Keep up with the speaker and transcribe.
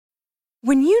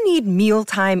When you need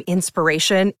mealtime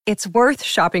inspiration, it's worth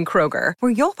shopping Kroger,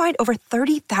 where you'll find over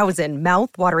 30,000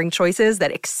 mouth-watering choices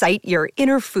that excite your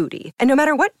inner foodie. And no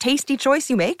matter what tasty choice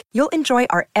you make, you'll enjoy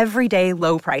our everyday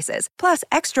low prices, plus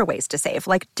extra ways to save,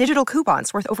 like digital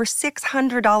coupons worth over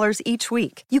 $600 each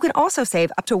week. You can also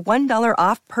save up to $1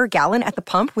 off per gallon at the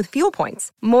pump with fuel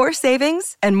points. More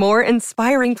savings and more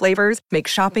inspiring flavors make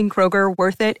shopping Kroger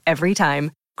worth it every time.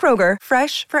 Kroger,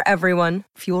 fresh for everyone.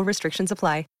 Fuel restrictions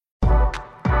apply.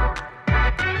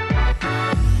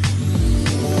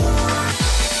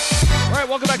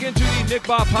 Welcome back into the Nick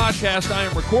Bob Podcast. I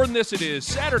am recording this. It is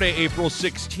Saturday, April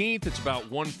 16th. It's about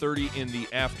 1:30 in the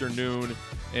afternoon,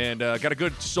 and got a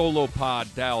good solo pod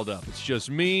dialed up. It's just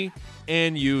me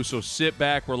and you, so sit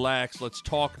back, relax. Let's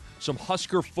talk some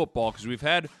Husker football, because we've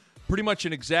had pretty much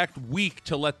an exact week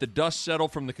to let the dust settle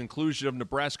from the conclusion of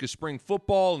Nebraska spring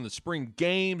football and the spring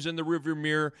games in the rearview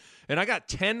mirror, and I got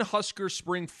 10 Husker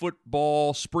spring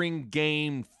football, spring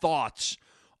game thoughts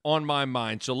on my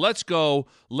mind. So let's go.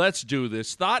 Let's do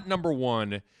this. Thought number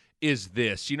one is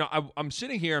this. You know, I'm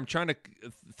sitting here. I'm trying to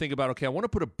think about, okay, I want to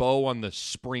put a bow on the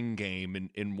spring game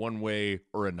in one way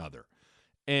or another.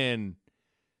 And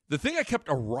the thing I kept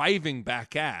arriving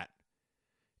back at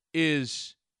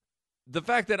is the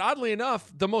fact that, oddly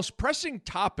enough, the most pressing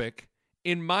topic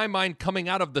in my mind coming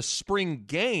out of the spring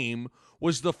game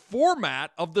was the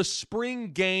format of the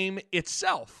spring game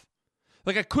itself.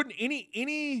 Like, I couldn't,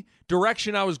 any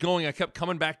direction I was going, I kept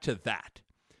coming back to that.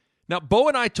 Now, Bo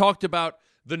and I talked about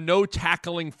the no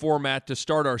tackling format to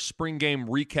start our spring game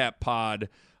recap pod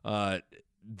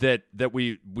that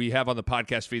we have on the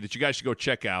podcast feed that you guys should go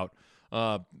check out.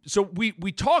 So we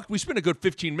spent a good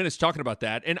 15 minutes talking about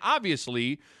that, and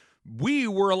obviously we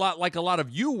were a lot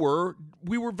of you were.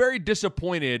 We were very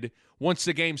disappointed once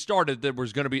the game started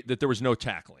that there was no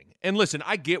tackling. And listen,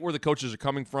 I get where the coaches are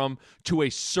coming from to a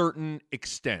certain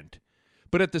extent,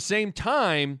 but at the same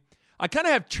time, I kind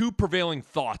of have two prevailing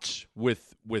thoughts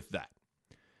with that.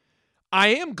 I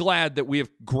am glad that we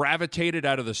have gravitated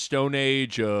out of the Stone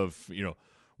Age of,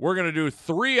 we're going to do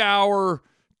 3-hour,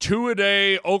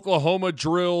 2-a-day Oklahoma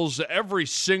drills every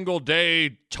single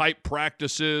day type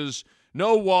practices.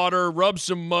 No water, rub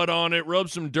some mud on it, rub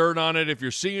some dirt on it. If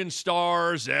you're seeing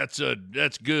stars,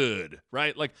 that's good,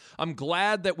 right? Like, I'm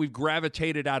glad that we've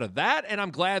gravitated out of that, and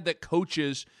I'm glad that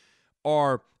coaches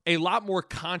are a lot more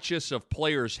conscious of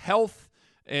players' health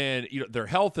and their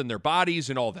health and their bodies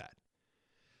and all that.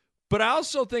 But I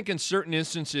also think in certain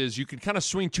instances you can kind of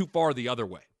swing too far the other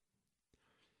way.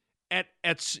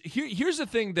 Here's the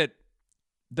thing that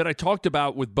I talked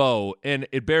about with Bo, and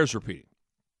it bears repeating.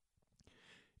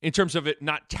 In terms of it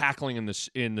not tackling in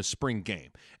the spring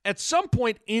game. At some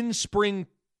point in spring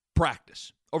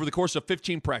practice, over the course of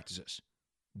 15 practices,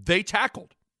 they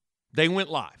tackled. They went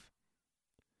live.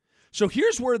 So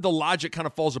here's where the logic kind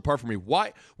of falls apart for me.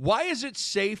 Why is it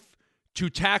safe to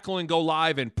tackle and go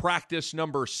live in practice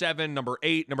number 7, number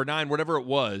 8, number 9, whatever it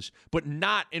was, but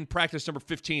not in practice number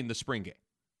 15, the spring game?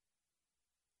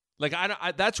 Like,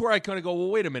 that's where I kind of go, well,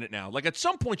 wait a minute now. Like, at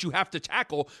some point you have to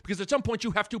tackle because at some point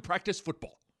you have to practice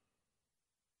football.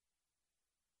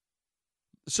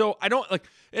 So I don't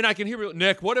and I can hear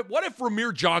Nick, what if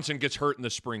Ramir Johnson gets hurt in the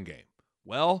spring game?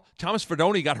 Well, Thomas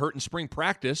Fidone got hurt in spring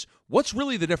practice. What's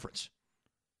really the difference?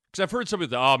 Because I've heard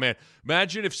somebody say, oh man,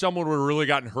 imagine if someone would have really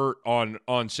gotten hurt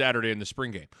on Saturday in the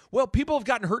spring game. Well, people have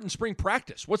gotten hurt in spring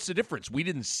practice. What's the difference? We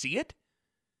didn't see it?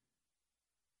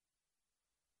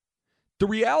 The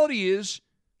reality is,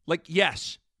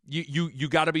 yes, you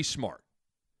got to be smart.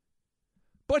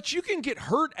 But you can get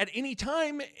hurt at any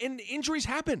time, and injuries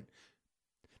happen.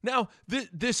 Now,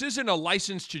 this isn't a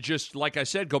license to just, like I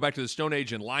said, go back to the Stone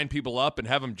Age and line people up and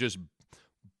have them just,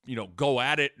 go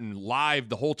at it and live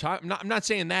the whole time. I'm not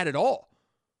saying that at all.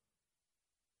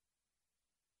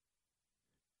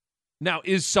 Now,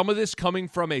 is some of this coming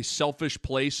from a selfish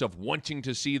place of wanting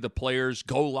to see the players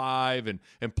go live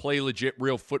and play legit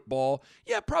real football?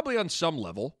 Yeah, probably on some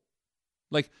level.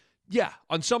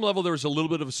 On some level, there was a little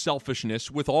bit of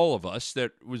selfishness with all of us.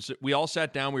 We all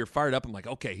sat down, we were fired up. I'm like,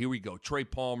 okay, here we go. Trey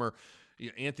Palmer,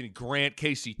 Anthony Grant,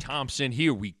 Casey Thompson.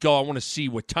 Here we go. I want to see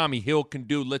what Tommy Hill can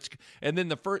do. And then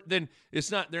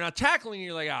they're not tackling. And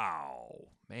you're like, oh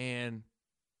man.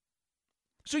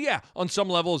 So yeah, on some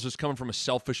level, is this coming from a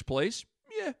selfish place?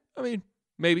 Yeah, I mean,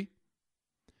 maybe.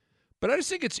 But I just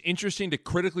think it's interesting to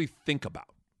critically think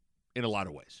about in a lot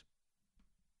of ways.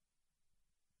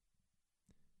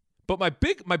 But my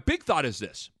big thought is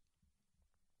this.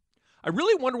 I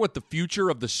really wonder what the future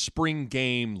of the spring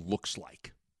game looks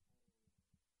like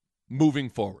moving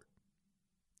forward.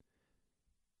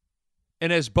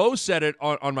 And as Bo said it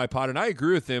on my pod, and I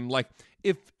agree with him,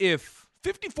 if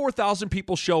 54,000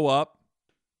 people show up.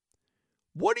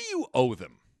 What do you owe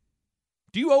them?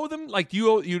 Do you owe them? Like,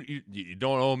 you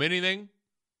don't owe them anything?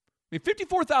 I mean,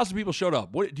 54,000 people showed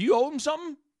up. What, do you owe them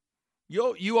something?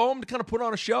 You owe them to kind of put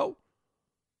on a show?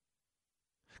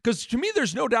 Because to me,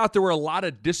 there's no doubt there were a lot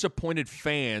of disappointed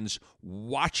fans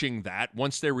watching that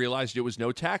once they realized it was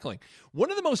no tackling.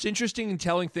 One of the most interesting and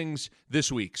telling things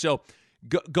this week. So,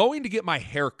 going to get my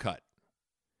hair cut.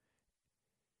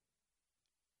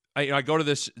 I go to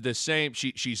this same.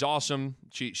 She's awesome.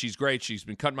 She's great. She's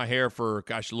been cutting my hair for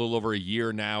a little over a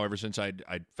year now. Ever since I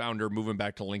found her moving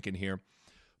back to Lincoln here,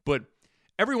 but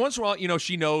every once in a while,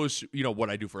 she knows what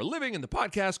I do for a living and the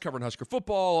podcast covering Husker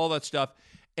football, all that stuff.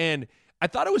 And I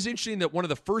thought it was interesting that one of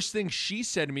the first things she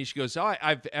said to me, she goes, "Oh,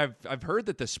 I've heard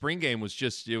that the spring game was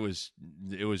just it was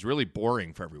really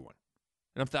boring for everyone."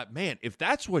 And I thought, man, if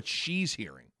that's what she's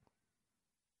hearing,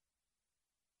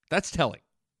 that's telling.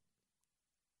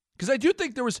 Because I do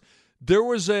think there was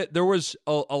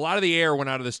a lot of the air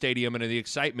went out of the stadium and the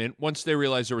excitement once they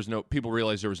realized people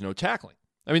realized there was no tackling.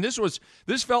 I mean, this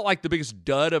felt like the biggest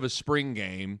dud of a spring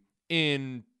game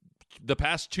in the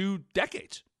past 2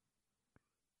 decades.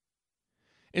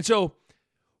 And so,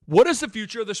 what does the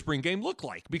future of the spring game look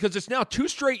like? Because it's now 2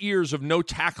 straight years of no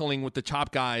tackling with the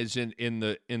top guys in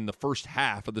the first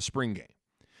half of the spring game.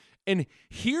 And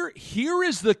here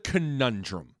is the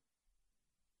conundrum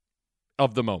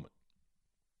of the moment.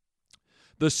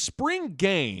 The spring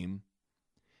game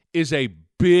is a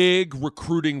big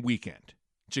recruiting weekend.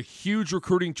 It's a huge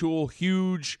recruiting tool,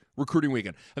 huge recruiting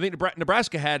weekend. I think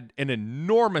Nebraska had an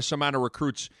enormous amount of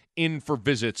recruits in for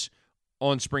visits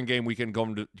on spring game weekend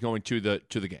going to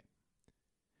the game.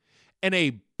 And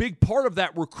a big part of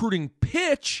that recruiting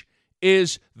pitch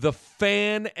is the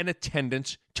fan and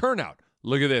attendance turnout.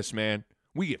 Look at this, man.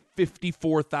 We get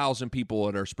 54,000 people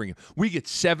at our spring game. We get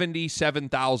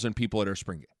 77,000 people at our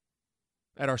spring game.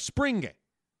 At our spring game.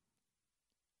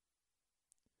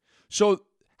 So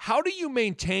how do you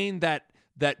maintain that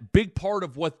big part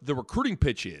of what the recruiting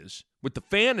pitch is with the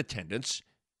fan attendance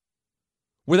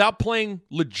without playing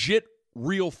legit,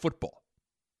 real football?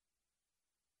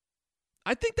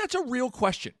 I think that's a real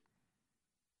question.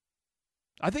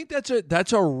 I think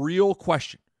that's a real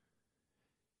question.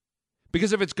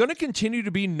 Because if it's going to continue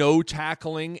to be no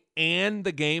tackling and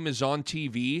the game is on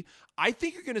TV, I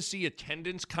think you're going to see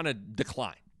attendance kind of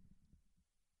decline.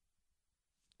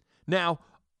 Now,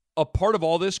 a part of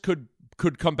all this could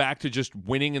come back to just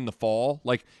winning in the fall.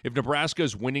 Like if Nebraska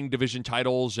is winning division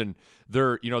titles and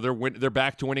they're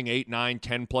back to winning 8, 9,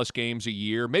 10 plus games a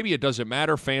year, maybe it doesn't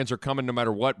matter. Fans are coming no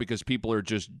matter what because people are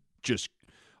just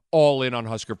all in on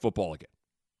Husker football again.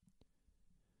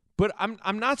 But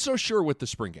I'm not so sure with the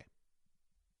spring game.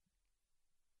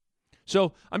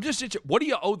 So I'm just, what do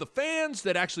you owe the fans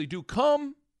that actually do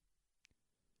come?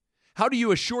 How do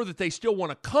you assure that they still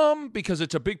want to come? Because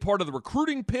it's a big part of the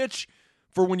recruiting pitch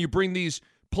for when you bring these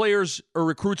players or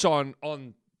recruits on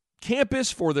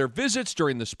campus for their visits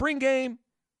during the spring game.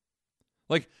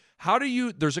 Like,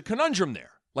 there's a conundrum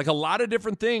there. Like a lot of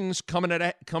different things coming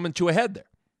to a head there.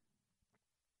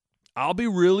 I'll be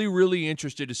really, really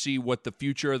interested to see what the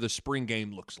future of the spring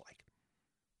game looks like.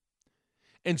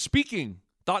 And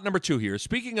thought number 2 here.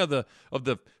 Speaking of the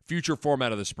future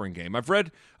format of the spring game, I've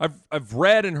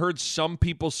read and heard some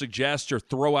people suggest or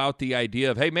throw out the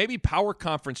idea of, hey, maybe power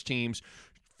conference teams,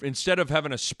 instead of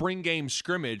having a spring game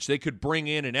scrimmage, they could bring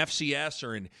in an FCS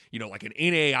or like an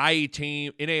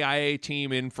NAIA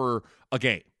team in for a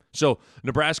game. So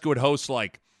Nebraska would host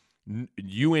like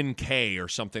UNK or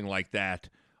something like that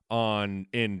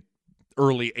in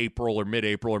early April or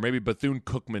mid-April, or maybe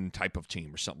Bethune-Cookman type of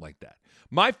team or something like that.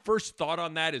 My first thought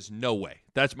on that is no way.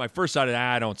 That's my first thought.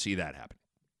 I don't see that happening.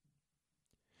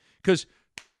 Because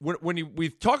when we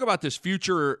talk about this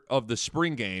future of the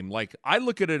spring game, like I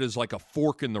look at it as like a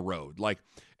fork in the road. Like,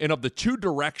 and of the 2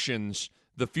 directions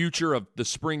the future of the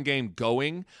spring game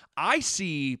going, I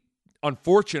see,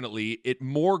 unfortunately, it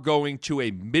more going to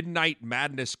a Midnight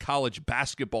Madness college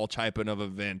basketball type of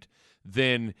event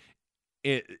than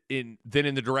in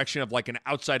the direction of like an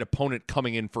outside opponent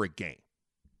coming in for a game.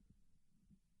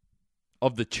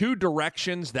 Of the 2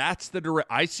 directions, that's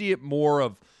I see it more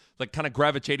of like kind of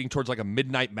gravitating towards like a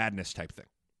Midnight Madness type thing.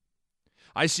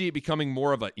 I see it becoming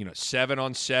more of a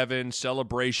 7-on-7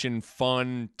 celebration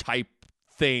fun type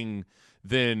thing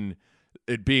than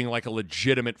it being like a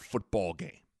legitimate football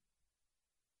game.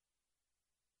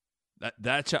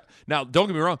 That's now. Don't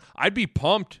get me wrong. I'd be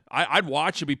pumped. I'd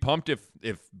watch and be pumped if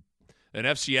an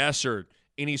FCS or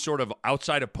any sort of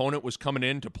outside opponent was coming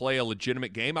in to play a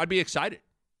legitimate game. I'd be excited.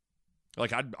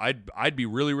 Like I'd be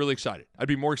really, really excited. I'd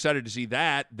be more excited to see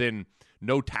that than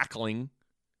no tackling.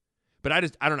 But I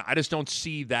don't know. I just don't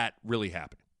see that really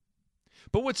happening.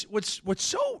 But what's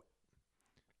so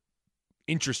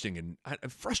interesting and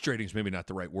frustrating is maybe not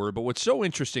the right word, but what's so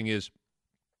interesting is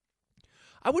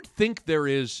I would think there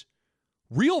is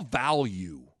real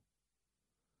value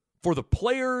for the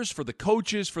players, for the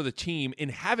coaches, for the team in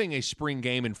having a spring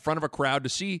game in front of a crowd to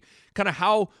see kind of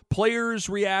how players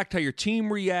react, how your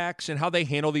team reacts, and how they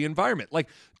handle the environment. Like,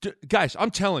 guys,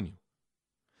 I'm telling you,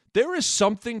 there is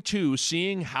something to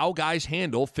seeing how guys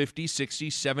handle 50, 60,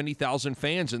 70,000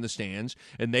 fans in the stands,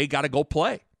 and they got to go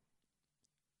play.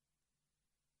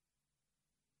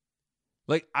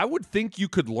 Like, I would think you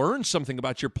could learn something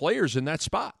about your players in that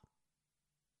spot.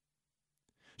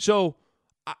 So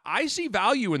I see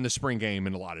value in the spring game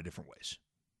in a lot of different ways.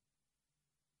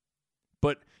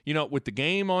 But, with the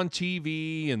game on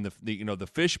TV and the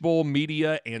fishbowl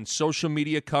media and social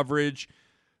media coverage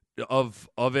of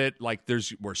it, like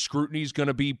where scrutiny is going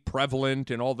to be prevalent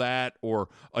and all that, or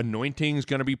anointing is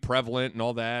going to be prevalent and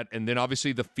all that, and then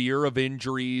obviously the fear of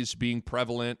injuries being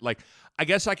prevalent. Like, I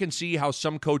guess I can see how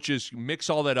some coaches mix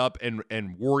all that up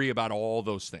and worry about all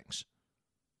those things.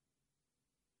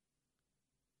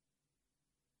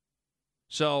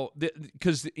 So,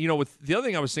 because, with the other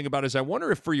thing I was thinking about is I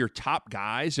wonder if for your top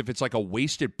guys, if it's like a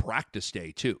wasted practice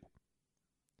day too.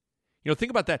 Think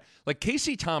about that. Like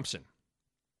Casey Thompson.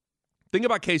 Think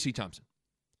about Casey Thompson.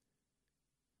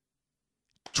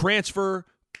 Transfer,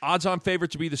 odds-on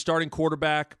favorite to be the starting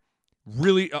quarterback.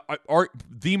 Really,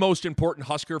 the most important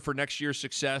Husker for next year's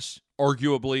success,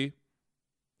 arguably.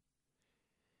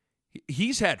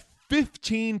 He's had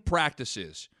 15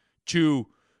 practices to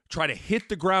try to hit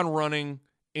the ground running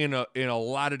in a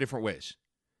lot of different ways.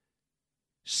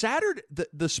 Saturday,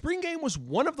 the spring game was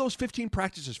one of those 15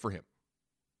 practices for him.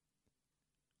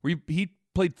 He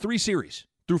played 3 series,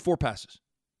 threw 4 passes.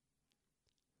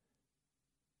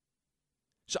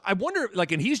 So I wonder,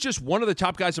 and he's just one of the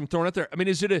top guys I'm throwing out there. I mean,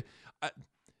 is it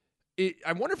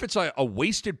I wonder if it's a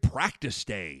wasted practice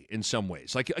day in some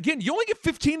ways. Like, again, you only get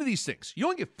 15 of these things. You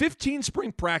only get 15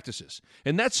 spring practices,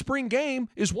 and that spring game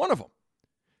is one of them.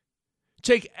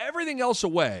 Take everything else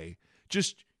away,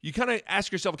 just you kind of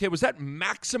ask yourself, okay, was that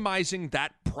maximizing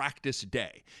that practice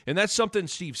day? And that's something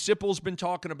Steve Sipple's been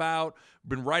talking about,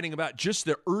 been writing about, just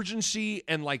the urgency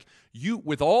and you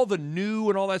with all the new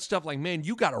and all that stuff, man,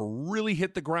 you got to really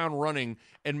hit the ground running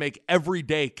and make every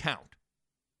day count.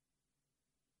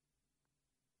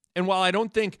 And while I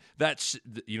don't think that's,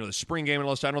 the spring game and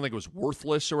all this, I don't think it was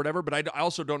worthless or whatever, but I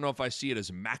also don't know if I see it as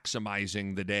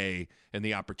maximizing the day and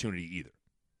the opportunity either.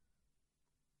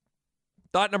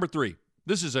 Thought number 3.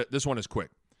 This one is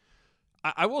quick.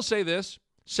 I will say this.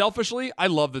 Selfishly, I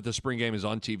love that the spring game is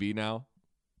on TV now.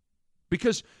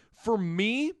 Because for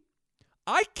me,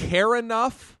 I care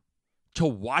enough to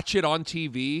watch it on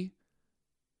TV,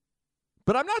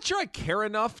 but I'm not sure I care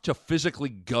enough to physically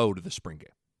go to the spring game.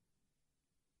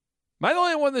 Am I the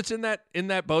only one that's in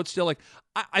that boat still?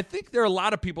 I think there are a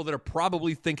lot of people that are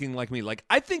probably thinking like me.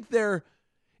 I think there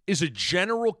is a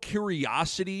general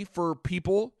curiosity for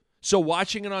people. So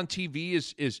watching it on TV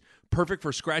is perfect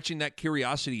for scratching that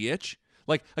curiosity itch.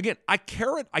 Again, I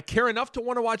care enough to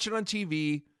want to watch it on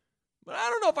TV, but I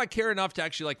don't know if I care enough to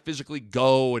actually physically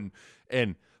go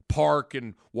and park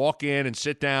and walk in and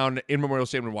sit down in Memorial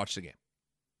Stadium and watch the game.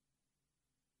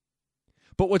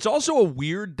 But what's also a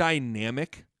weird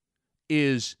dynamic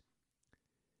is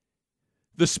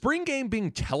the spring game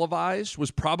being televised was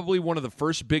probably one of the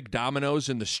first big dominoes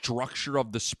in the structure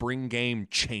of the spring game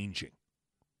changing.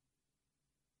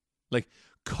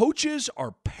 Coaches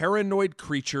are paranoid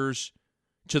creatures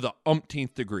to the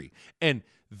umpteenth degree, and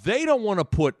they don't want to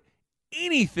put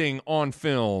anything on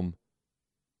film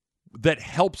that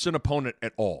helps an opponent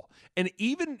at all. And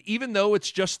even though it's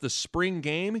just the spring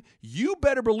game, you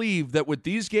better believe that with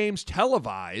these games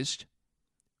televised,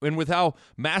 and with how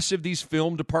massive these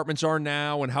film departments are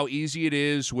now and how easy it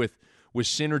is with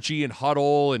Synergy and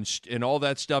Huddle and all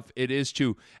that stuff it is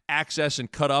to access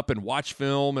and cut up and watch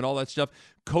film and all that stuff,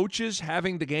 coaches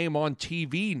having the game on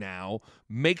TV now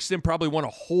makes them probably want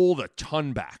to hold a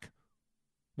ton back,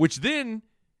 which then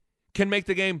can make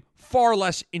the game far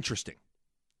less interesting.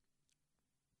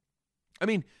 I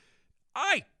mean,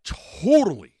 I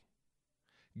totally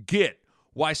get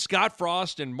why Scott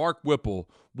Frost and Mark Whipple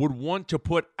would want to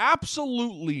put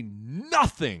absolutely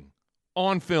nothing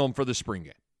on film for the spring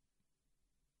game.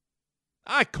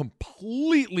 I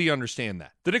completely understand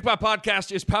that. The Nick Bob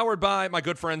Podcast is powered by my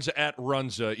good friends at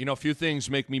Runza. A few things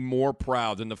make me more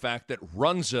proud than the fact that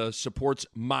Runza supports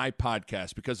my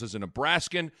podcast, because as a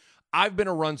Nebraskan, I've been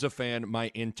a Runza fan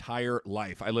my entire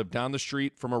life. I lived down the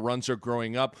street from a Runza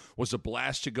growing up. Was a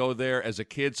blast to go there as a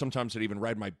kid. Sometimes I'd even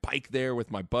ride my bike there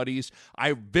with my buddies.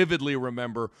 I vividly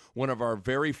remember one of our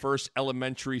very first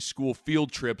elementary school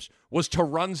field trips was to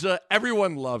Runza.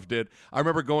 Everyone loved it. I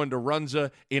remember going to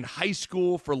Runza in high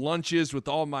school for lunches with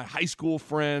all my high school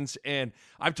friends. And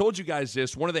I've told you guys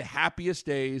this, one of the happiest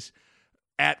days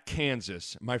at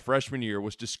Kansas my freshman year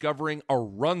was discovering a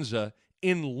Runza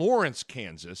in Lawrence,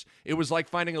 Kansas. It was like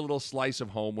finding a little slice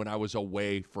of home when I was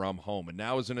away from home. And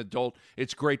now as an adult,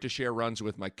 it's great to share Runza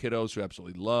with my kiddos who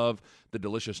absolutely love the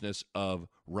deliciousness of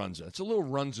Runza. It's a little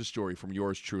Runza story from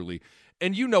yours truly.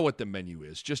 And you know what the menu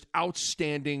is. Just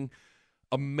outstanding,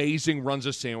 amazing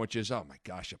Runza sandwiches. Oh my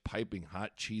gosh, a piping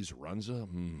hot cheese Runza?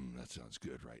 That sounds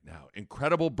good right now.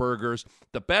 Incredible burgers,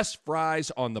 the best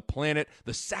fries on the planet.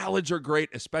 The salads are great,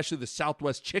 especially the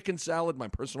Southwest chicken salad, my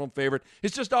personal favorite.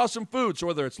 It's just awesome food. So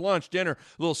whether it's lunch, dinner,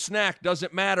 little snack,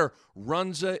 doesn't matter.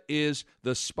 Runza is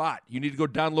the spot. You need to go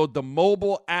download the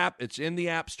mobile app. It's in the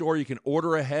App Store. You can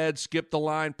order ahead, skip the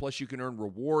line, plus you can earn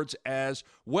rewards as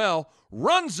well.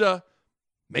 Runza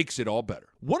makes it all better.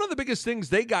 One of the biggest things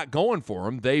they got going for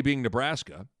them, they being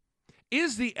Nebraska,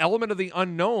 is the element of the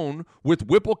unknown with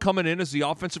Whipple coming in as the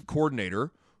offensive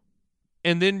coordinator,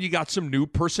 and then you got some new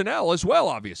personnel as well,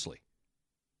 obviously.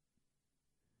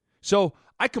 So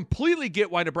I completely get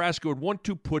why Nebraska would want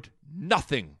to put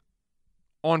nothing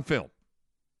on film.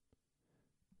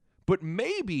 But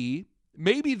maybe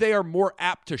they are more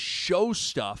apt to show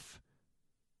stuff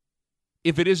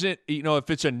if it isn't, if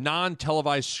it's a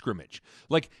non-televised scrimmage.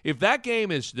 Like, if that game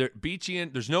is Beachy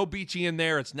there's no Beachy in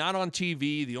there, it's not on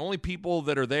TV, the only people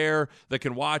that are there that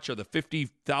can watch are the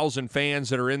 50,000 fans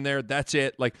that are in there, that's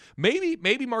it. Like,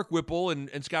 maybe Mark Whipple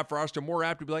and Scott Frost are more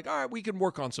apt to be like, all right, we can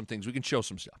work on some things, we can show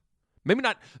some stuff. Maybe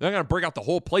not, they're not going to break out the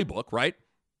whole playbook, right?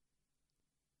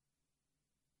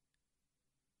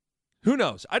 Who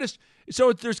knows?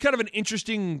 So there's kind of an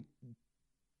interesting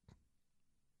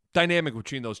dynamic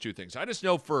between those two things. I just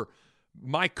know for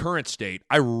my current state,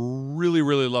 I really,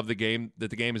 really love the game, that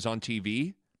the game is on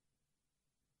TV.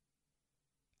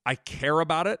 I care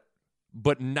about it,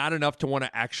 but not enough to want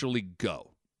to actually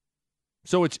go.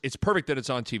 So it's perfect that it's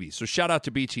on TV. So shout out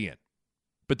to BTN.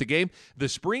 But the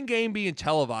spring game being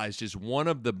televised is one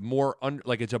of the more,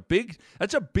 that's a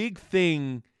big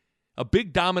thing, a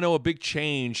big domino, a big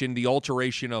change in the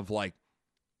alteration of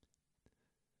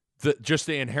just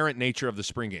the inherent nature of the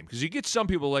spring game. Because you get some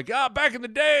people back in the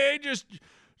day, they just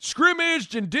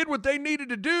scrimmaged and did what they needed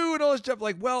to do and all this stuff.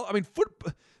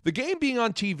 The game being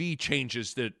on TV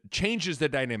changes the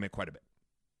dynamic quite a bit.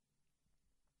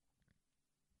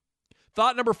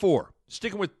 Thought number 4,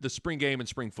 sticking with the spring game and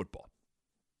spring football.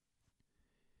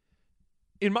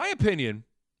 In my opinion,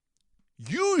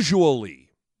 usually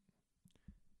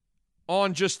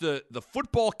on just the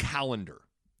football calendar,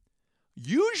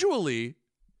 usually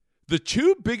the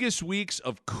two biggest weeks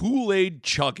of Kool-Aid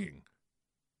chugging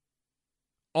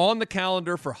on the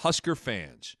calendar for Husker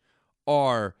fans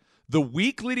are the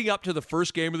week leading up to the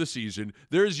first game of the season.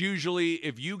 There's usually,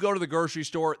 if you go to the grocery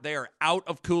store, they are out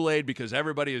of Kool-Aid because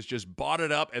everybody has just bought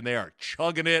it up and they are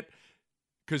chugging it.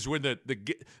 Because when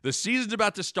the season's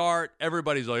about to start,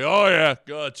 everybody's like, oh yeah,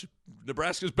 God,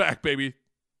 Nebraska's back, baby.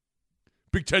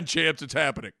 Big Ten champs, it's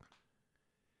happening.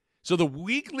 So the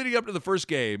week leading up to the first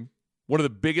game, one of the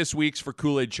biggest weeks for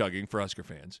Kool-Aid chugging for Husker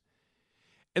fans.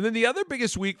 And then the other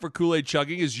biggest week for Kool-Aid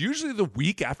chugging is usually the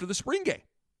week after the spring game.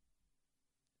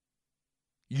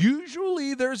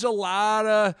 Usually there's a lot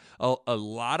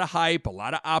of hype, a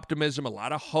lot of optimism, a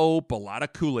lot of hope, a lot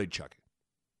of Kool-Aid chugging.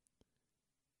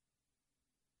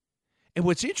 And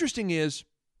what's interesting is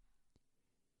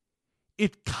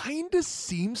it kind of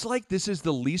seems like this is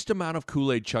the least amount of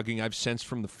Kool-Aid chugging I've sensed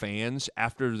from the fans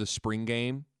after the spring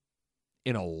game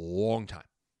in a long time.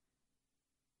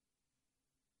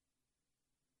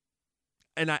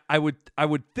 And I would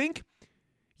think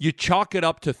you chalk it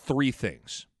up to 3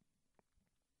 things.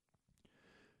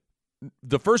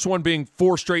 The first one being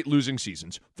 4 straight losing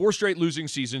seasons. 4 straight losing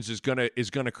seasons is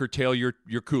gonna curtail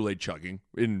your Kool-Aid chugging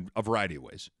in a variety of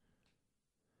ways.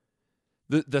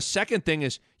 The second thing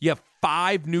is you have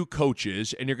 5 new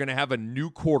coaches and you're going to have a new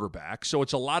quarterback. So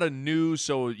it's a lot of new,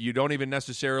 so you don't even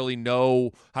necessarily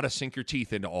know how to sink your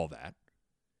teeth into all that.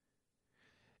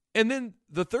 And then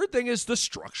the third thing is the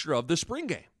structure of the spring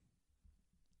game,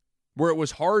 where it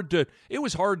was hard to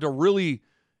really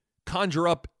conjure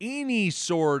up any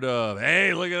sort of,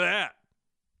 hey, look at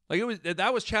that.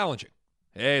 That was challenging.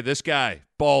 Hey, this guy,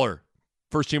 baller,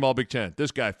 first team All Big Ten.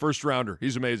 This guy, first rounder,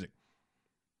 he's amazing.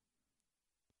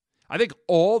 I think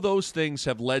all those things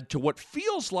have led to what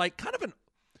feels like kind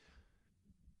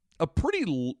of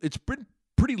it's been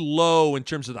pretty low in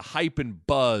terms of the hype and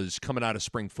buzz coming out of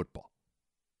spring football.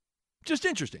 Just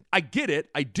interesting. I get it.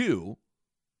 I do.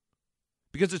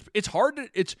 Because it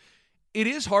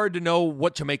is hard to know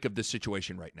what to make of this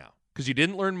situation right now. Because you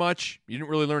didn't learn much. You didn't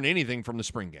really learn anything from the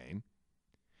spring game.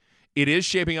 It is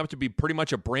shaping up to be pretty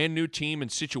much a brand new team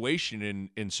and situation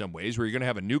in some ways, where you're going to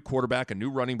have a new quarterback, a new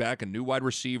running back, a new wide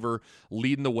receiver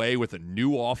leading the way with a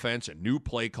new offense, a new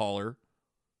play caller.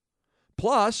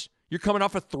 Plus, you're coming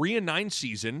off a 3-9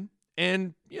 season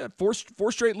and four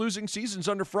straight losing seasons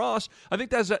under Frost. I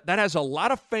think that has a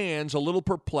lot of fans a little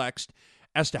perplexed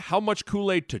as to how much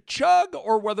Kool-Aid to chug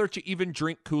or whether to even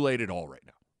drink Kool-Aid at all right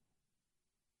now.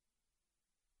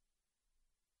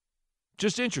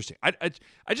 Just interesting. I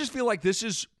just feel like this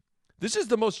is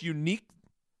the most unique.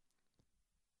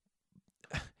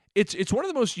 It's one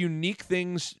of the most unique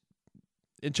things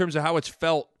in terms of how it's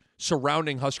felt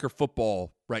surrounding Husker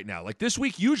football right now. Like, this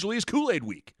week usually is Kool-Aid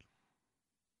week,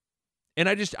 and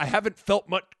I haven't felt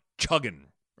much chugging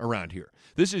around here.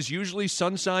 This is usually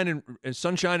sunshine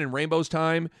and rainbows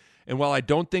time. And while I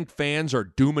don't think fans are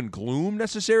doom and gloom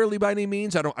necessarily by any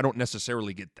means, I don't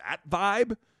necessarily get that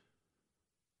vibe.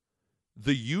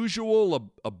 The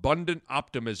usual abundant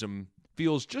optimism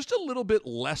feels just a little bit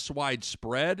less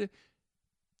widespread,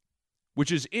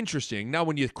 which is interesting. Now,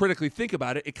 when you critically think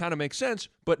about it, it kind of makes sense,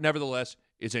 but nevertheless,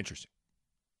 it's interesting.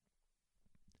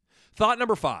 Thought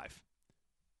number 5.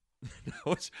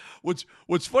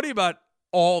 What's funny about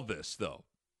all this, though,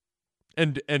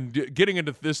 and getting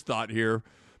into this thought here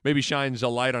maybe shines a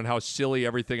light on how silly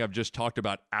everything I've just talked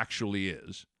about actually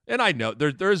is. And I know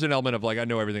there is an element of, like, I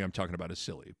know everything I'm talking about is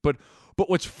silly. But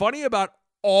what's funny about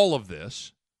all of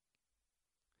this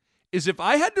is if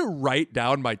I had to write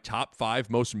down my top 5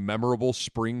 most memorable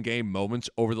spring game moments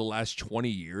over the last 20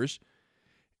 years,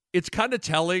 it's kind of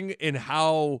telling in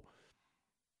how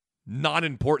not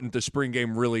important the spring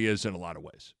game really is in a lot of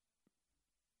ways.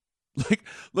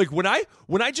 Like when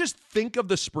I just think of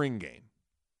the spring game,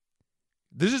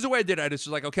 this is the way I did it. It's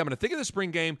like, okay, I'm going to think of the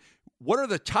spring game. What are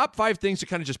the top 5 things that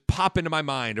kind of just pop into my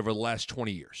mind over the last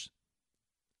 20 years?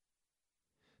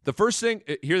 The first thing,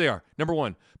 here they are. Number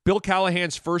 1, Bill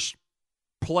Callahan's first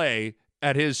play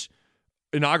at his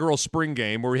inaugural spring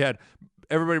game, where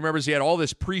everybody remembers he had all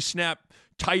this pre-snap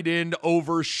tight end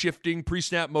over shifting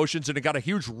pre-snap motions, and it got a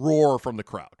huge roar from the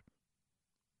crowd.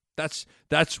 That's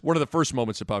one of the first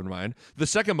moments that popped in mind. The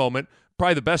second moment,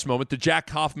 probably the best moment, the Jack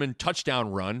Hoffman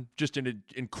touchdown run, just an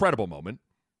incredible moment.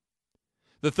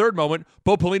 The third moment,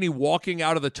 Bo Pelini walking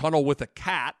out of the tunnel with a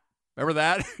cat. Remember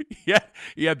that? Yeah,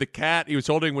 he had the cat. He was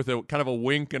holding with a kind of a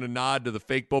wink and a nod to the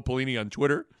fake Bo Pelini on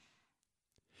Twitter.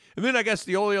 And then I guess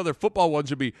the only other football ones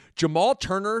would be Jamal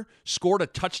Turner scored a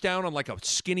touchdown on like a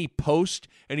skinny post,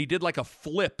 and he did like a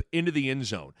flip into the end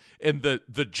zone. And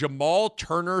the Jamal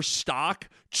Turner stock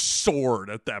soared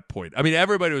at that point. I mean,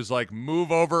 everybody was like,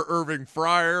 move over Irving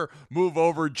Fryer, move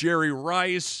over Jerry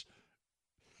Rice.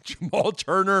 Jamal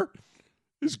Turner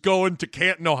is going to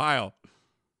Canton, Ohio.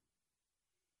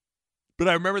 But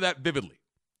I remember that vividly.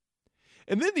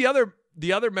 And then the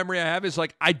other memory I have is,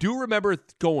 like, I do remember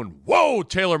going, whoa,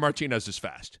 Taylor Martinez is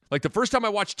fast. Like, the first time I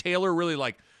watched Taylor really,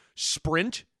 like,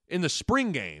 sprint in the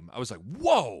spring game, I was like,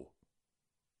 whoa,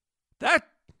 that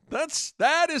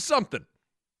is something.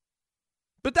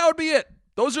 But that would be it.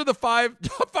 Those are the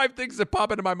top 5 things that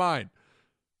pop into my mind.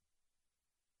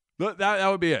 That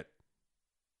would be it.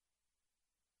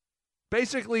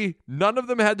 Basically, none of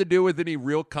them had to do with any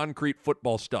real concrete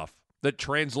football stuff that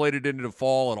translated into the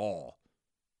fall at all.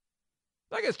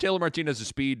 I guess Taylor Martinez's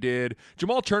speed did.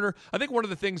 Jamal Turner, I think one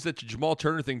of the things that the Jamal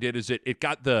Turner thing did is it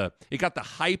got the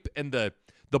hype and the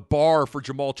bar for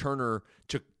Jamal Turner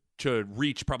to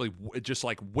reach probably just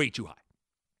like way too high.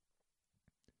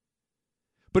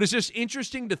 But it's just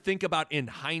interesting to think about in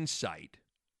hindsight.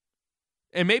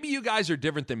 And maybe you guys are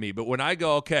different than me, but when I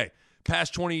go, okay,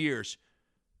 past 20 years,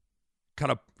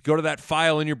 kind of go to that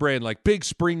file in your brain, like big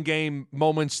spring game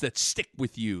moments that stick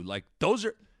with you. Like, those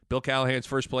are Bill Callahan's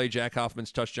first play, Jack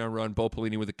Hoffman's touchdown run, Bo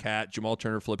Pelini with a cat, Jamal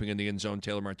Turner flipping in the end zone,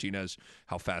 Taylor Martinez,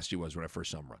 how fast he was when I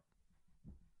first saw him run.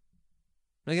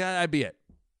 Like, that'd be it.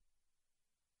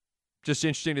 Just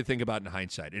interesting to think about in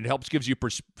hindsight. It helps, gives you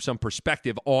some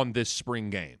perspective on this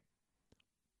spring game.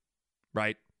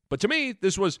 Right? But to me,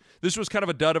 this was kind of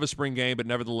a dud of a spring game, but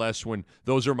nevertheless, when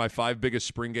those are my 5 biggest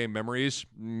spring game memories,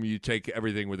 you take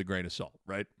everything with a grain of salt,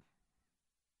 right?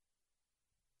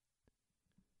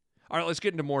 All right, let's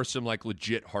get into some like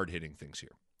legit hard-hitting things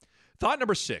here. Thought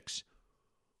number 6.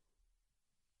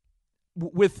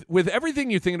 With everything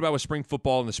you're thinking about with spring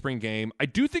football and the spring game, I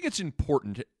do think it's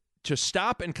important to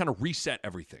stop and kind of reset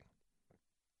everything.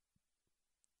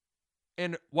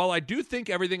 And while I do think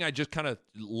everything I just kind of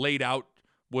laid out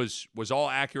was all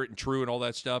accurate and true and all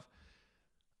that stuff,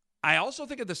 I also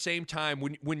think at the same time,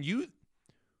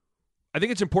 I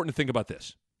think it's important to think about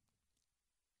this.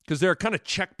 Because there are kind of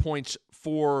checkpoints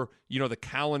for, the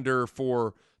calendar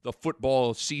for the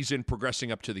football season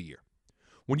progressing up to the year.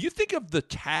 When you think of the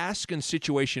task and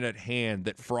situation at hand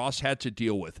that Frost had to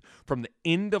deal with from the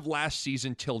end of last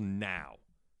season till now,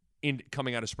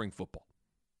 coming out of spring football,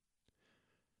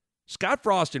 Scott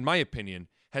Frost, in my opinion,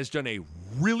 has done a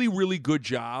really, really good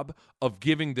job of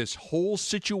giving this whole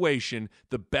situation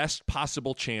the best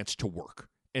possible chance to work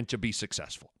and to be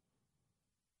successful.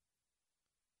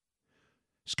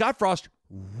 Scott Frost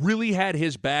really had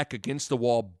his back against the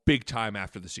wall big time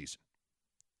after the season.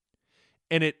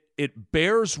 And it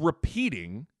bears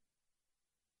repeating,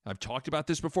 I've talked about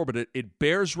this before, but it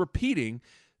bears repeating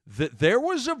that there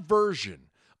was a version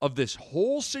of this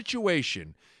whole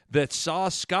situation that saw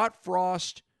Scott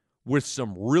Frost with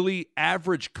some really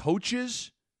average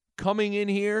coaches coming in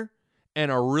here and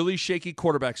a really shaky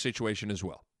quarterback situation as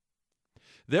well.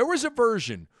 There was a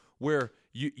version where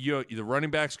the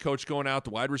running backs coach going out, the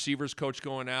wide receivers coach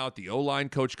going out, the O-line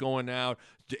coach going out,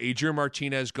 Adrian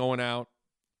Martinez going out.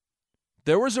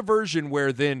 There was a version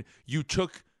where then you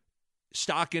took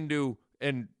stock into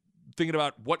and thinking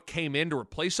about what came in to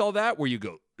replace all that, where you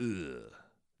go, ugh.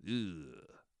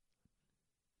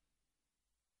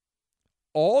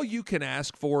 All you can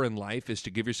ask for in life is to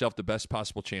give yourself the best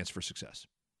possible chance for success.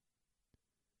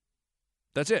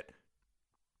 That's it.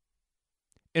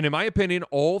 And in my opinion,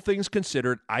 all things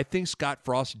considered, I think Scott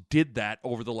Frost did that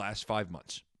over the last 5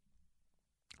 months.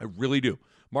 I really do.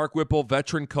 Mark Whipple,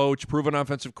 veteran coach, proven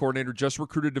offensive coordinator, just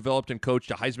recruited, developed, and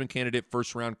coached a Heisman candidate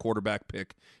first-round quarterback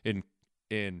pick in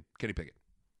Kenny Pickett.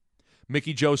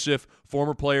 Mickey Joseph,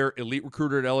 former player, elite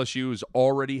recruiter at LSU, has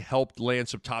already helped land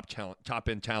some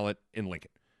top-end talent in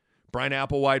Lincoln. Brian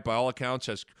Applewhite, by all accounts,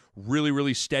 has really,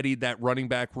 really steadied that running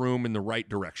back room in the right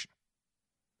direction.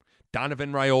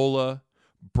 Donovan Raiola,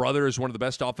 brother, is one of the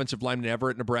best offensive linemen ever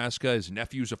at Nebraska. His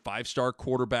nephew's a 5-star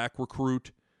quarterback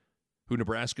recruit who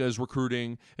Nebraska is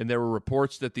recruiting, and there were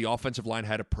reports that the offensive line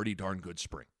had a pretty darn good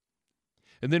spring.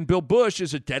 And then Bill Busch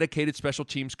is a dedicated special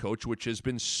teams coach, which has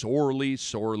been sorely,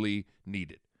 sorely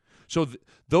needed. So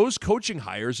those coaching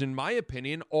hires, in my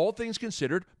opinion, all things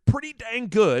considered, pretty dang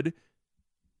good,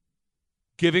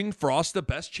 giving Frost the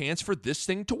best chance for this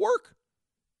thing to work.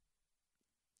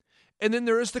 And then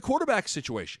there is the quarterback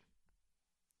situation.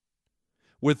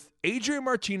 With Adrian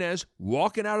Martinez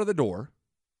walking out of the door,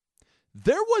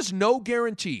 there was no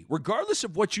guarantee, regardless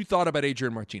of what you thought about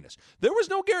Adrian Martinez, there was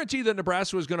no guarantee that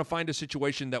Nebraska was going to find a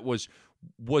situation that was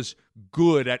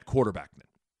good at quarterback then.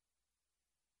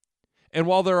 And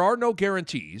while there are no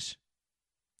guarantees,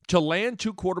 to land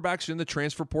 2 quarterbacks in the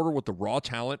transfer portal with the raw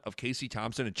talent of Casey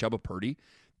Thompson and Chubba Purdy,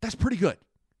 that's pretty good.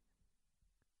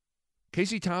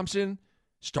 Casey Thompson,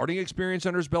 starting experience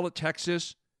under his belt at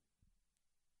Texas,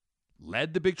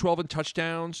 led the Big 12 in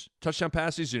touchdown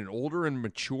passes. He's an older and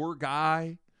mature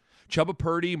guy. Chubba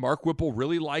Purdy, Mark Whipple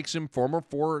really likes him, former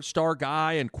 4-star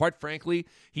guy, and quite frankly,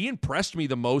 he impressed me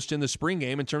the most in the spring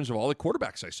game in terms of all the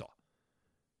quarterbacks I saw.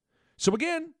 So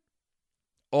again,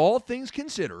 all things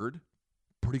considered,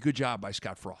 pretty good job by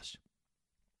Scott Frost.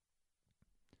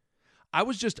 I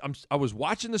was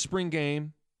watching the spring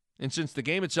game, and since the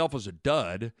game itself was a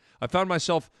dud, I found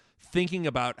myself thinking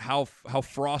about how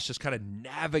Frost has kind of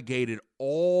navigated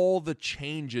all the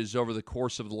changes over the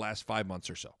course of the last 5 months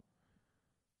or so.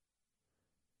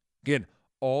 Again,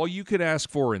 all you can ask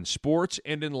for in sports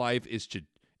and in life is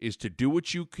to do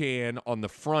what you can on the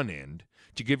front end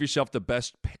to give yourself the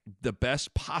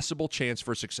best possible chance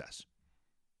for success.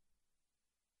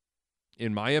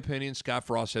 In my opinion, Scott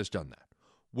Frost has done that.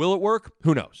 Will it work?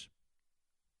 Who knows?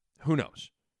 Who knows?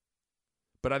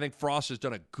 But I think Frost has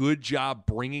done a good job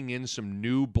bringing in some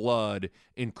new blood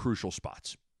in crucial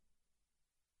spots.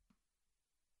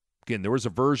 Again, there was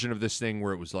a version of this thing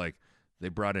where it was like they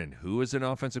brought in who as an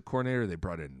offensive coordinator, they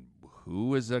brought in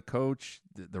who as a coach,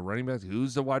 the running back,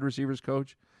 who's the wide receivers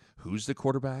coach, who's the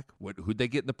quarterback, who'd they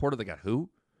get in the portal? They got who?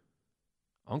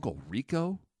 Uncle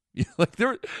Rico? Like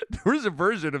there was a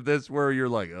version of this where you're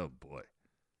like, oh boy.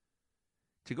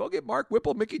 To go get Mark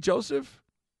Whipple, Mickey Joseph,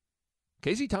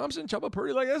 Casey Thompson, Chubba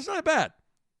Purdy, like that's not bad.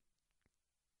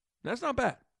 That's not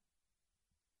bad.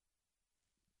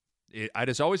 I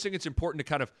just always think it's important to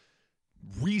kind of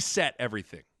reset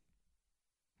everything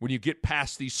when you get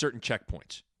past these certain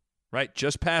checkpoints, right?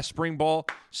 Just past spring ball,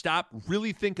 stop,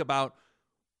 really think about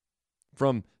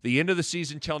from the end of the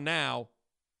season till now,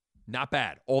 not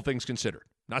bad, all things considered.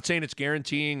 Not saying it's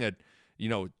guaranteeing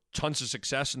tons of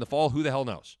success in the fall. Who the hell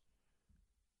knows?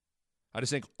 I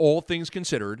just think all things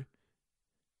considered,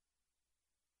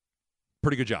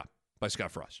 pretty good job by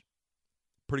Scott Frost.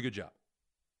 Pretty good job.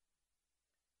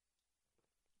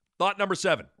 Thought number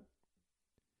 7.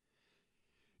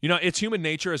 You know, it's human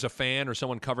nature as a fan or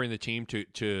someone covering the team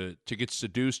to get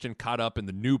seduced and caught up in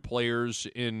the new players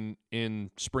in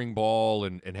spring ball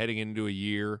and heading into a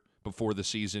year before the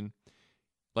season.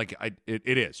 Like,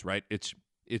 it is, right? It's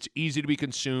easy to be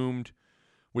consumed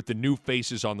with the new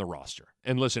faces on the roster.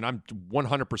 And listen, I'm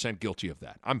 100% guilty of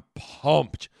that. I'm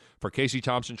pumped for Casey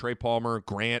Thompson, Trey Palmer,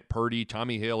 Grant, Purdy,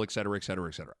 Tommy Hill, et cetera, et cetera,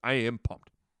 et cetera. I am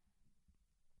pumped.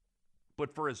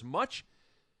 But for as much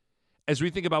as we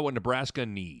think about what Nebraska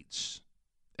needs,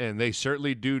 and they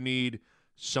certainly do need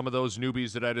some of those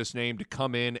newbies that I just named to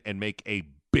come in and make a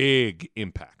big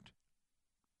impact.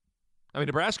 I mean,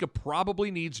 Nebraska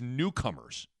probably needs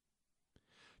newcomers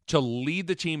to lead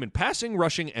the team in passing,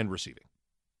 rushing, and receiving.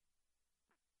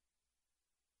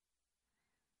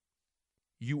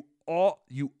 You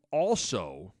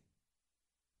also,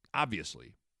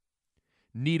 obviously,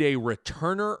 need a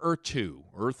returner or 2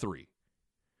 or 3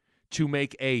 to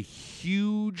make a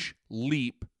huge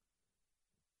leap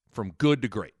from good to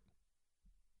great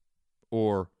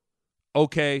or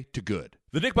okay to good.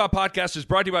 The Nick Bob Podcast is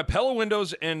brought to you by Pella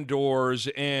Windows and Doors,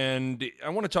 and I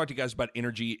want to talk to you guys about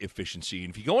energy efficiency.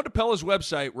 And if you go into Pella's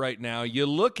website right now, you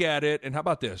look at it, and how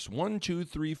about this? 1, 2,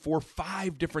 3, 4,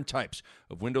 5 different types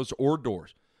of windows or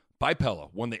doors by Pella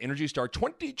won the Energy Star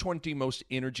 2020 Most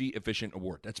Energy Efficient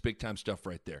Award. That's big-time stuff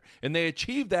right there. And they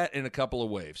achieved that in a couple of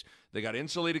ways. They got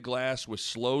insulated glass, which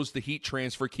slows the heat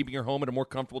transfer, keeping your home at a more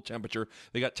comfortable temperature.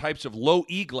 They got types of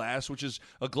low-E glass, which is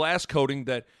a glass coating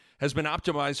that has been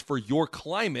optimized for your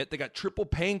climate. They got triple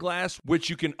pane glass,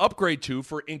 which you can upgrade to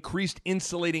for increased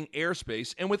insulating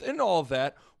airspace. And within all of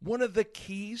that, one of the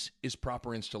keys is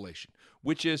proper installation,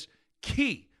 which is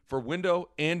key for window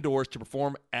and doors to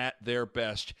perform at their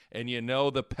best. And you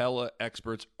know the Pella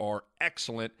experts are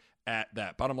excellent at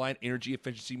that. Bottom line, energy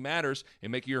efficiency matters in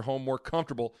making your home more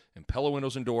comfortable, and Pella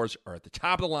windows and doors are at the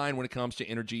top of the line when it comes to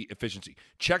energy efficiency.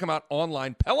 Check them out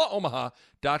online,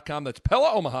 PellaOmaha.com. That's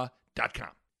PellaOmaha.com.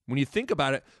 When you think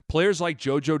about it, players like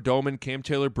JoJo Domann, Cam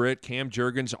Taylor-Britt, Cam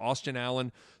Jurgens, Austin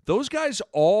Allen, those guys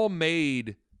all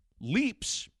made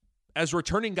leaps as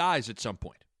returning guys at some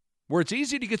point, where it's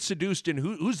easy to get seduced in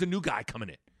who's the new guy coming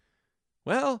in.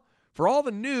 Well, for all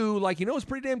the new, like, you know, it was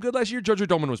pretty damn good last year. JoJo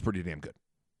Domann was pretty damn good.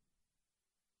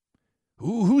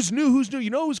 Who's new? Who's new?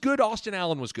 You know who's good? Austin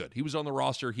Allen was good. He was on the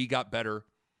roster. He got better.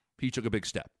 He took a big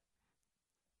step.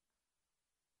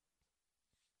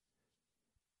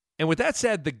 And with that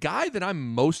said, the guy that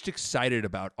I'm most excited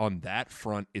about on that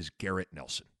front is Garrett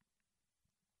Nelson.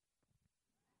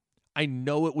 I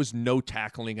know it was no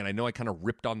tackling, and I know I kind of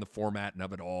ripped on the format and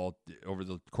of it all over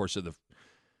the course of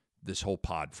this whole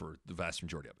pod for the vast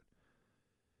majority of it.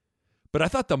 But I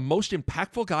thought the most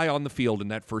impactful guy on the field in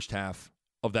that first half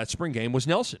of that spring game was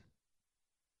Nelson.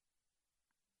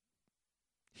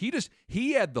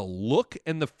 He had the look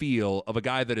and the feel of a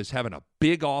guy that is having a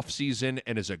big offseason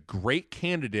and is a great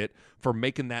candidate for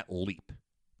making that leap.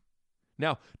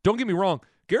 Now, don't get me wrong,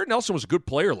 Garrett Nelson was a good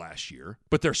player last year,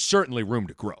 but there's certainly room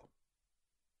to grow.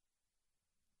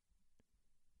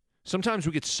 Sometimes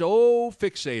we get so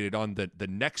fixated on the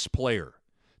next player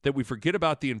that we forget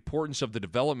about the importance of the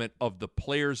development of the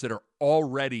players that are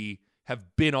already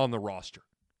have been on the roster,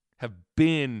 have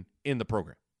been in the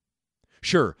program.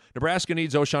 Sure, Nebraska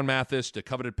needs O'Shawn Mathis, the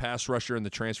coveted pass rusher in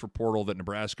the transfer portal that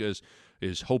Nebraska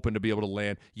is hoping to be able to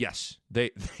land. Yes,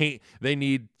 they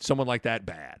need someone like that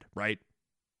bad, right?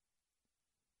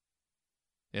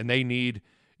 And they need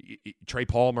Trey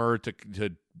Palmer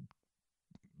to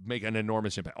make an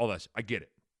enormous impact. All that, I get it.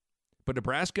 But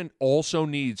Nebraska also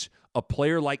needs a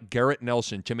player like Garrett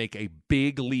Nelson to make a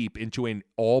big leap into an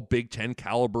all Big Ten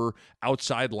caliber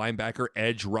outside linebacker,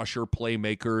 edge rusher,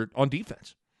 playmaker on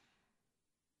defense.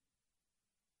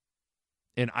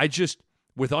 And I just,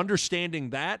 with understanding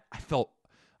that, I felt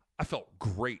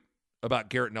great about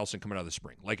Garrett Nelson coming out of the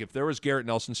spring. Like, if there was Garrett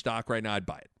Nelson stock right now, I'd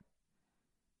buy it.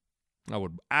 I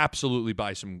would absolutely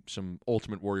buy some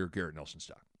Ultimate Warrior Garrett Nelson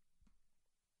stock.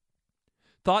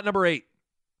 Thought number 8.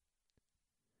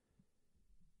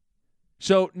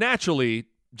 So, naturally,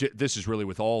 this is really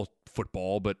with all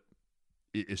football, but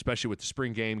especially with the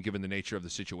spring game, given the nature of the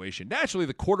situation, naturally,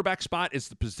 the quarterback spot is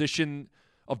the position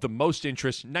of the most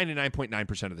interest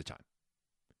 99.9% of the time.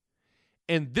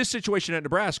 And this situation at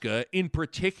Nebraska, in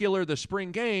particular the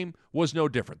spring game, was no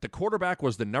different. The quarterback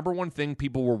was the number one thing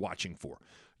people were watching for.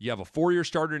 You have a 4-year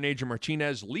starter in Adrian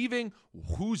Martinez leaving.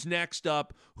 Who's next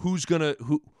up? What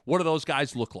do those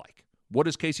guys look like? What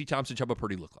does Casey Thompson, Chubba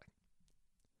Purdy look like?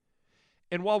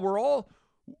 And while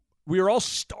we are all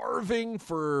starving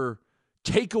for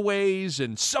takeaways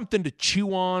and something to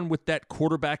chew on with that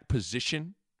quarterback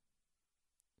position,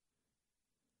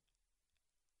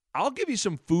 I'll give you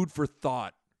some food for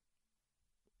thought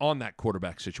on that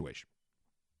quarterback situation.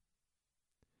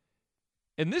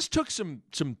 And this took some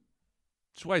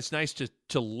that's why it's nice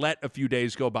to let a few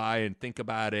days go by and think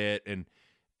about it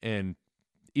and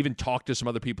even talk to some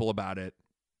other people about it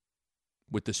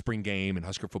with the spring game and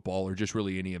Husker football or just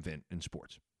really any event in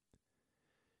sports.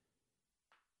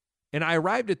 And I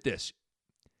arrived at this.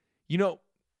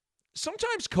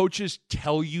 Sometimes coaches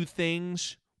tell you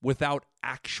things without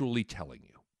actually telling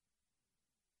you.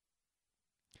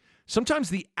 Sometimes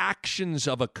the actions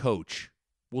of a coach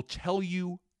will tell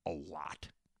you a lot.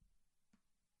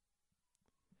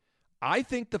 I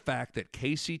think the fact that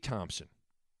Casey Thompson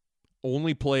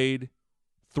only played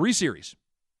 3 series,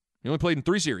 he only played in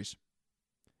 3 series,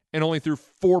 and only threw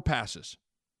 4 passes,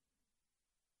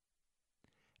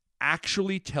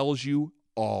 actually tells you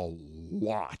a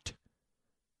lot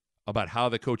about how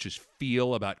the coaches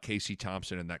feel about Casey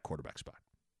Thompson in that quarterback spot.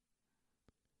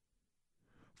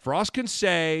 Frost can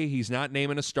say he's not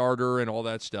naming a starter and all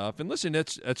that stuff. And listen,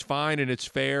 that's fine and it's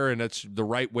fair and that's the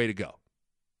right way to go.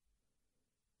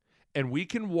 And we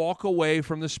can walk away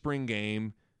from the spring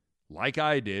game, like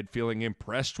I did, feeling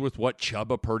impressed with what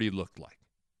Chubba Purdy looked like.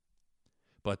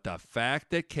 But the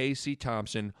fact that Casey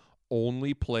Thompson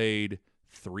only played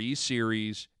 3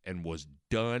 series and was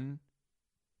done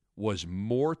was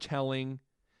more telling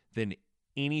than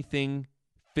anything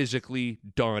physically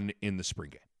done in the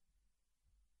spring game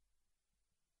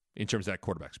in terms of that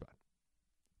quarterback spot.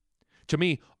 To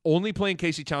me, only playing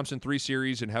Casey Thompson 3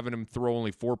 series and having him throw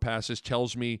only 4 passes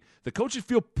tells me the coaches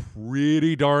feel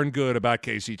pretty darn good about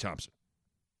Casey Thompson.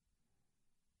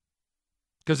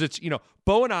 Because it's,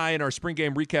 Bo and I in our spring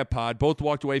game recap pod both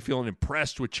walked away feeling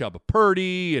impressed with Chubba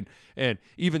Purdy and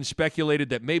even speculated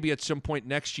that maybe at some point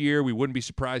next year we wouldn't be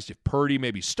surprised if Purdy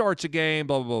maybe starts a game,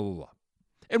 blah, blah, blah, blah.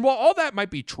 And while all that might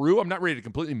be true, I'm not ready to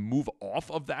completely move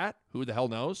off of that. Who the hell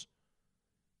knows?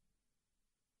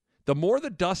 The more the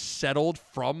dust settled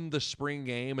from the spring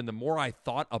game and the more I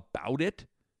thought about it,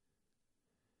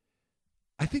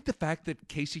 I think the fact that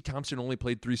Casey Thompson only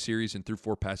played 3 series and threw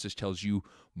 4 passes tells you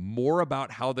more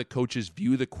about how the coaches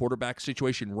view the quarterback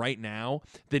situation right now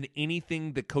than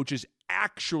anything the coaches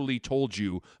actually told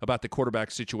you about the quarterback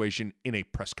situation in a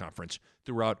press conference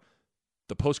throughout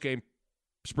the post-game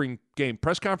spring game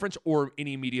press conference or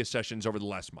any media sessions over the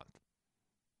last month.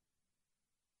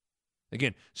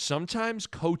 Again, sometimes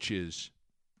coaches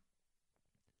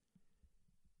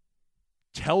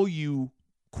tell you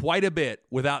quite a bit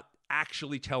without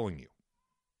actually telling you,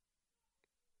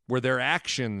 where their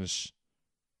actions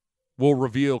will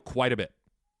reveal quite a bit.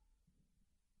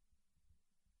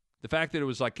 The fact that it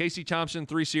was like Casey Thompson,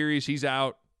 3 series, he's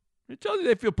out, it tells you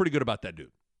they feel pretty good about that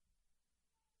dude.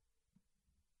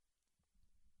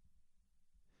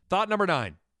 Thought number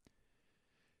 9.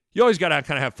 You always got to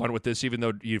kind of have fun with this, even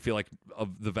though you feel like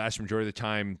of the vast majority of the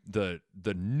time, the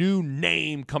new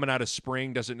name coming out of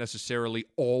spring doesn't necessarily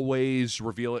always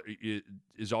reveal it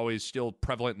is always still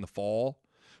prevalent in the fall.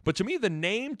 But to me, the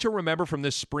name to remember from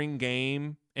this spring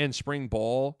game and spring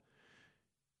ball,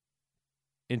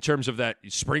 in terms of that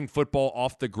spring football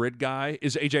off the grid guy,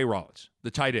 is A.J. Rollins,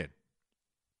 the tight end.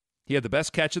 He had the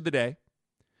best catch of the day.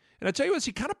 And I tell you what,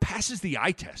 he kind of passes the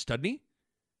eye test, doesn't he?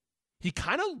 He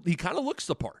kind of looks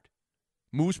the part.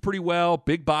 Moves pretty well,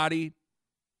 big body.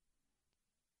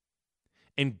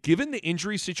 And given the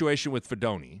injury situation with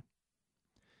Fidone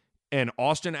and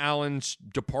Austin Allen's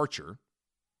departure,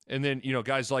 and then,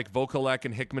 guys like Vokalek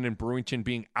and Hickman and Brewington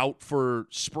being out for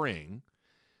spring,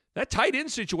 that tight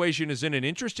end situation is in an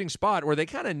interesting spot where they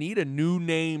kind of need a new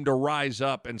name to rise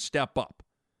up and step up.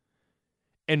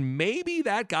 And maybe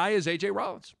that guy is A.J.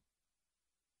 Rollins.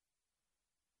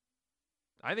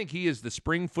 I think he is the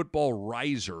spring football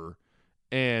riser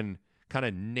and kind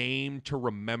of name to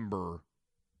remember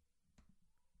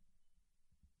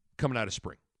coming out of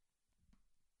spring.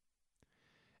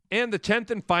 And the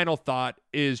 10th and final thought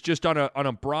is just on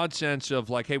a broad sense of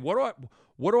like, hey, what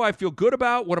do I feel good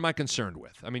about? What am I concerned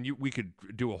with? I mean, we could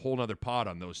do a whole nother pod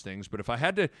on those things, but if I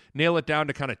had to nail it down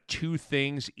to kind of 2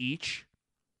 things each,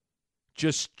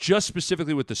 just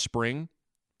specifically with the spring,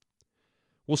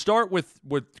 we'll start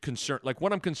with concern. Like,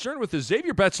 what I'm concerned with is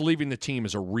Xavier Betts leaving the team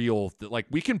is a real, like,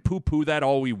 we can poo-poo that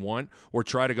all we want or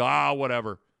try to go,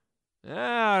 whatever.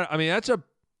 I mean,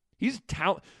 he's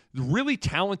a really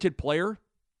talented player.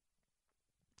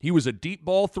 He was a deep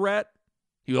ball threat.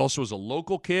 He also was a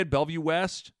local kid, Bellevue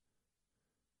West.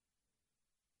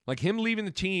 Like, him leaving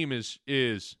the team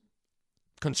is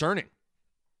concerning.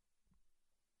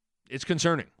 it's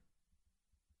concerning.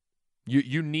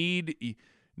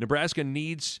 Nebraska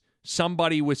needs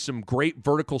somebody with some great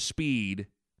vertical speed,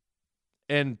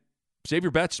 and Xavier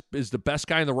Betts is the best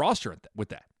guy in the roster with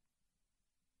that.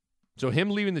 So him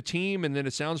leaving the team, and then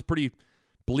it sounds pretty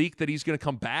bleak that he's going to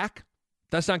come back,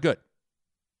 that's not good.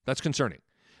 That's concerning.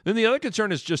 Then the other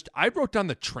concern is just, I wrote down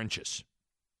the trenches.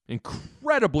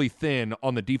 Incredibly thin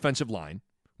on the defensive line,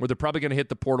 where they're probably going to hit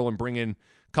the portal and bring in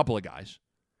a couple of guys.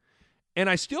 And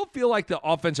I still feel like the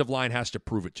offensive line has to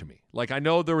prove it to me. Like, I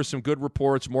know there was some good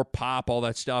reports, more pop, all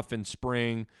that stuff in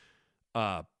spring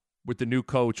with the new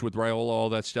coach, with Raiola, all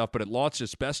that stuff, but it lost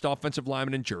its best offensive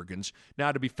lineman in Juergens.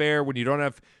 Now, to be fair, when you don't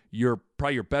have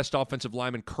probably your best offensive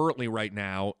lineman currently right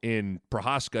now in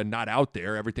Prohaska not out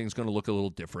there, everything's going to look a little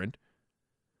different.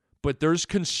 But there's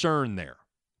concern there.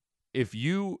 If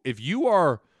you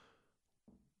are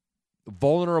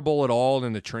vulnerable at all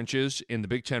in the trenches in the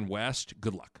Big Ten West,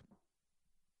 good luck.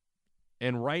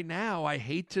 And right now, I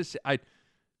hate to say, I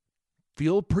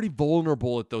feel pretty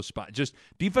vulnerable at those spots. Just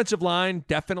defensive line,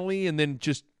 definitely, and then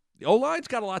just the O-line's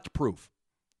got a lot to prove.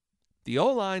 The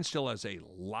O-line still has a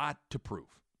lot to prove.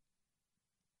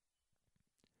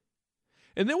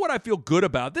 And then what I feel good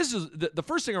about, this is the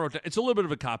first thing I wrote down. It's a little bit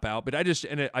of a cop-out, but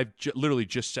literally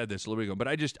just said this a little bit ago, but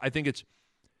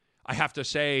I have to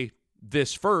say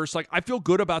this first. Like, I feel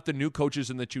good about the new coaches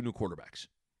and the two new quarterbacks.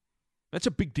 That's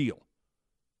a big deal.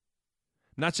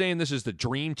 I'm not saying this is the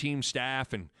dream team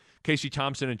staff and Casey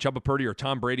Thompson and Chubba Purdy or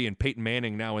Tom Brady and Peyton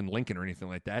Manning now in Lincoln or anything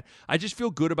like that. I just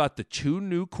feel good about the two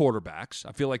new quarterbacks.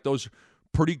 I feel like those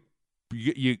pretty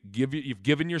you've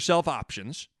given yourself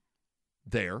options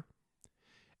there.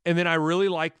 And then I really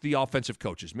like the offensive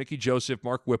coaches, Mickey Joseph,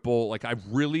 Mark Whipple. Like, I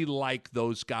really like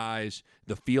those guys,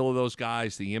 the feel of those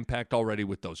guys, the impact already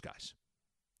with those guys.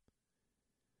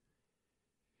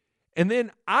 And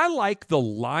then I like the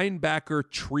linebacker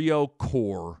trio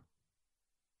core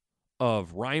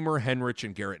of Reimer, Henrich,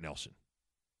 and Garrett Nelson.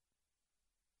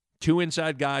 Two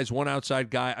inside guys, one outside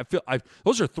guy.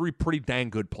 Those are three pretty dang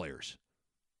good players.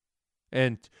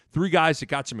 And three guys that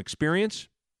got some experience,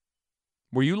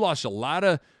 where you lost a lot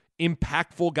of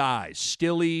impactful guys.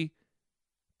 Stille,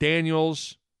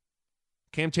 Daniels,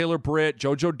 Cam Taylor-Britt,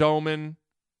 JoJo Doman,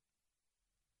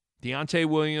 Deontay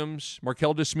Williams,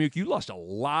 Markel Dismuke. You lost a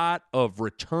lot of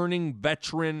returning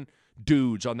veteran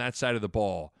dudes on that side of the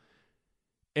ball.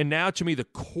 And now, to me, the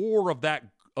core of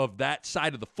that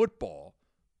side of the football,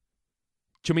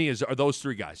 to me, are those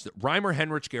three guys. Reimer,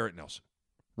 Henrich, Garrett Nelson.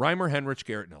 Reimer, Henrich,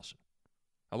 Garrett Nelson.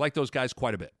 I like those guys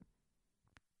quite a bit.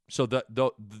 So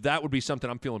that would be something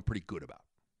I'm feeling pretty good about.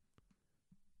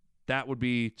 That would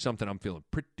be something I'm feeling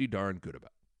pretty darn good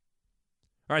about.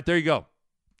 All right, there you go.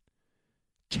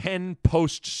 10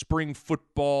 post-spring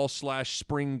football /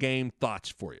 spring game thoughts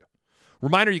for you.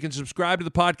 Reminder, you can subscribe to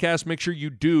the podcast. Make sure you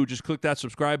do. Just click that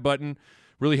subscribe button.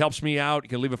 Really helps me out. You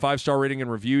can leave a 5-star rating and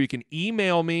review. You can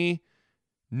email me,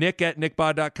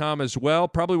 nick@nickbod.com as well.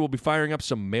 Probably will be firing up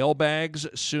some mailbags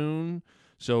soon.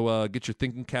 So get your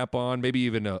thinking cap on. Maybe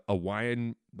even a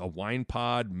wine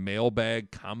pod mailbag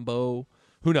combo.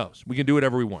 Who knows? We can do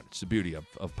whatever we want. It's the beauty of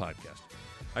podcasting.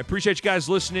 I appreciate you guys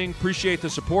listening. Appreciate the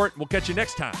support. We'll catch you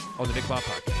next time on the Nick Bob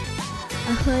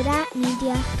Podcast. A Huda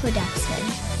Media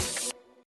Production.